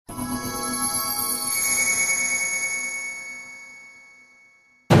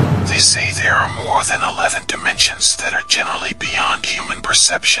They say there are more than 11 dimensions that are generally beyond human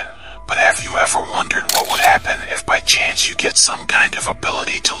perception, but have you ever wondered what would happen if by chance you get some kind of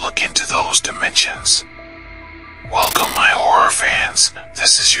ability to look into those dimensions? Welcome my horror fans,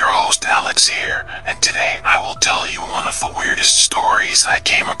 this is your host Alex here, and today I will tell you one of the weirdest stories I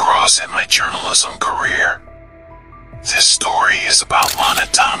came across in my journalism career. This story is about Lana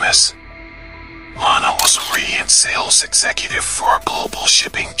Thomas. Lana was a radiant sales executive for a global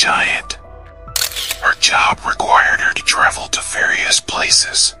shipping giant. Her job required her to travel to various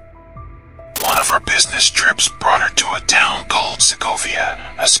places. One of her business trips brought her to a town called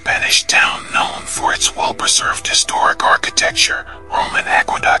Segovia, a Spanish town known for its well-preserved historic architecture, Roman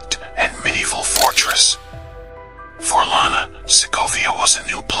aqueduct, and medieval fortress. For Lana, Segovia was a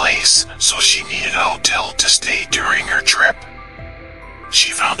new place, so she needed a hotel to stay during her trip.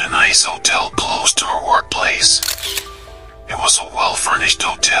 She found a nice hotel close to her workplace. It was a well-furnished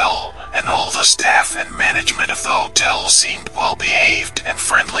hotel, and all the staff and management of the hotel seemed well-behaved and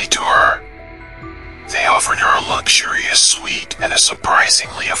friendly to her. They offered her a luxurious suite at a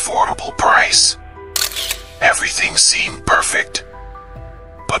surprisingly affordable price. Everything seemed perfect.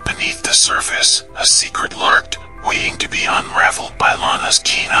 But beneath the surface, a secret lurked, waiting to be unraveled by Lana's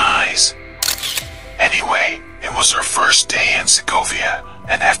keen eyes. Anyway, it was her first day in Segovia,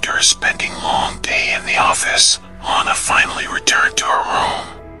 and after a spending long day in the office, Lana finally returned to her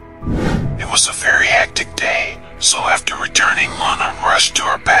room. It was a very hectic day, so after returning, Lana rushed to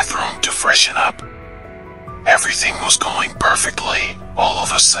her bathroom to freshen up. Everything was going perfectly. All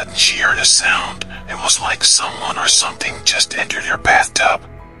of a sudden she heard a sound. It was like someone or something just entered her bathtub.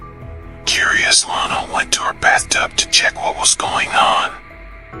 Curious, Lana went to her bathtub to check what was going on.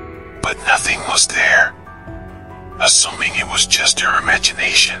 But nothing was there. Assuming it was just her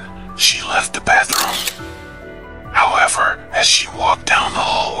imagination, she left the bathroom. However, as she walked down the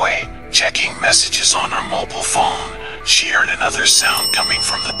hallway, checking messages on her mobile phone, she heard another sound coming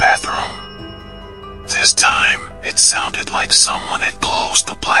from the bathroom. This time, it sounded like someone had closed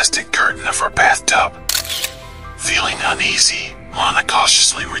the plastic curtain of her bathtub. Feeling uneasy, Lana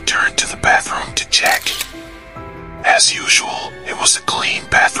cautiously returned to the bathroom to check. As usual, it was a clean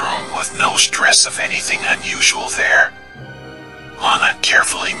bathroom with no stress of anything unusual there. Lana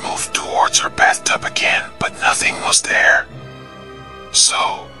carefully moved towards her bathtub again, but nothing was there.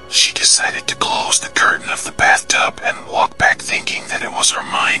 So, she decided to close the curtain of the bathtub and walk back thinking that it was her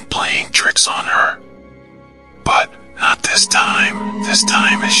mind playing tricks on her. But not this time. This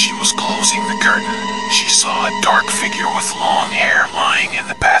time, as she was closing the curtain, she saw a dark figure with long hair lying in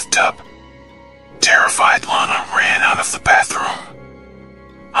the bathtub. Terrified, Lana ran out of the bathroom.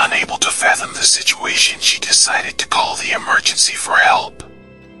 Unable to fathom the situation, she decided to call the emergency for help.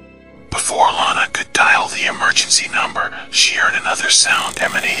 Before Lana could dial the emergency number, she heard another sound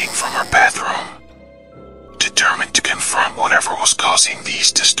emanating from her bathroom. Determined to confront whatever was causing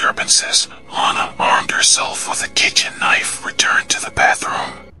these disturbances, Lana armed herself with a kitchen knife, returned to the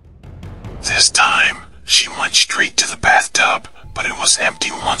bathroom. This time, she went straight to the bathtub, but it was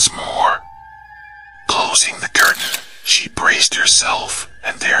empty once more. Closing the curtain, she braced herself,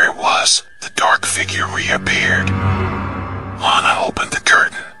 and there it was, the dark figure reappeared. Lana opened the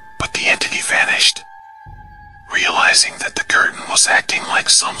curtain, but the entity vanished. Realizing that the curtain was acting like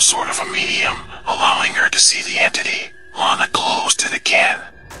some sort of a medium, allowing her to see the entity, Lana closed it again.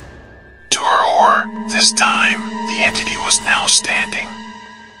 To her horror, this time, the entity was now standing.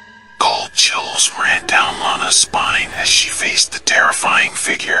 Cold chills ran down Lana's spine as she faced the terrifying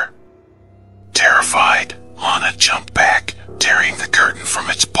figure. Terrified, Lana jumped back, tearing the curtain from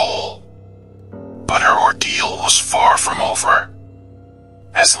its pole. But her ordeal was far from over.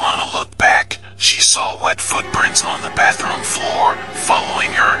 As Lana looked back, she saw wet footprints on the bathroom floor,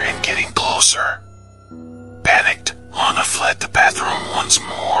 following her and getting closer. Panicked, Lana fled the bathroom once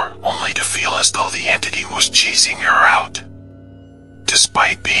more, only to feel as though the entity was chasing her out.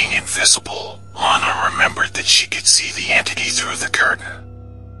 Despite being invisible, Lana remembered that she could see the entity through the curtain.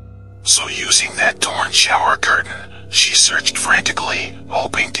 So using that torn shower curtain, she searched frantically,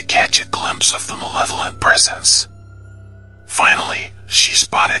 hoping to catch a glimpse of the malevolent presence. Finally, she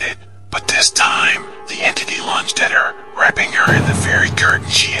spotted it, but this time, the entity lunged at her, wrapping her in the very curtain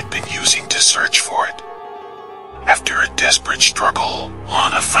she had been using to search for it. After a desperate struggle,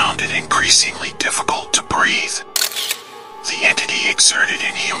 Lana found it increasingly difficult to breathe. The entity exerted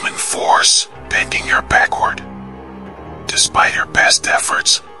inhuman force, bending her backward. Despite her best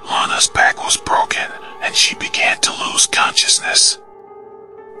efforts, Lana's back was broken, and she began to lose consciousness.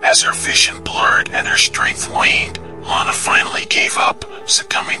 As her vision blurred and her strength waned, Lana finally gave up,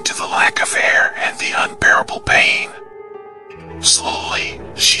 succumbing to the lack of air and the unbearable pain. Slowly,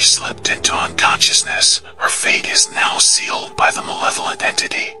 she slipped into unconsciousness. Her fate is now sealed by the malevolent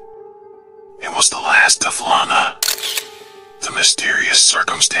entity. It was the last of Lana. The mysterious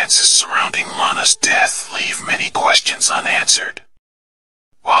circumstances surrounding Lana's death leave many questions unanswered.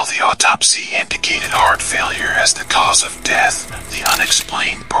 While the autopsy indicated heart failure as the cause of death, the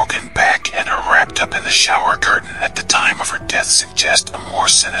unexplained broken back and her wrapped up in the shower curtain at the time of her death suggest a more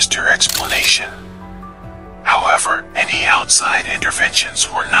sinister explanation. However, any outside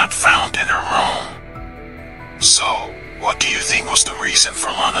interventions were not found in her room. So, what do you think was the reason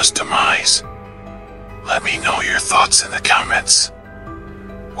for Lana's demise? Let me know your thoughts in the comments.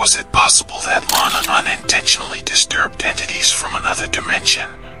 Was it possible that Lana unintentionally disturbed entities from another dimension,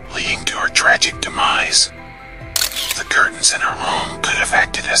 leading to her tragic demise? The curtains in her room could have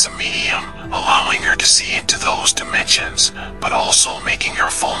acted as a medium, allowing her to see into those dimensions, but also making her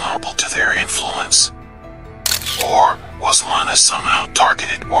vulnerable to their influence. Or was Lana somehow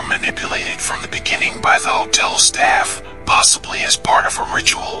targeted or manipulated from the beginning by the hotel staff, possibly as part of a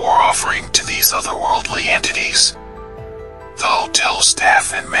ritual or offering to these otherworldly entities? The hotel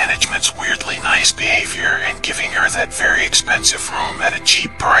staff and management's weirdly nice behavior in giving her that very expensive room at a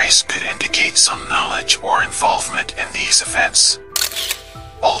cheap price could indicate some knowledge or involvement in these events.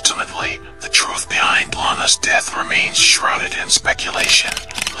 Ultimately, the truth behind Lana's death remains shrouded in speculation,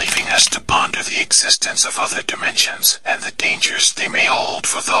 leaving us to ponder the existence of other dimensions and the dangers they may hold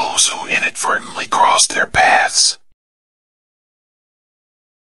for those who inadvertently cross their paths.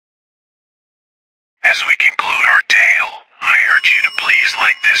 As we conclude our tale, I urge you to please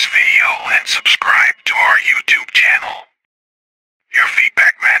like this video and subscribe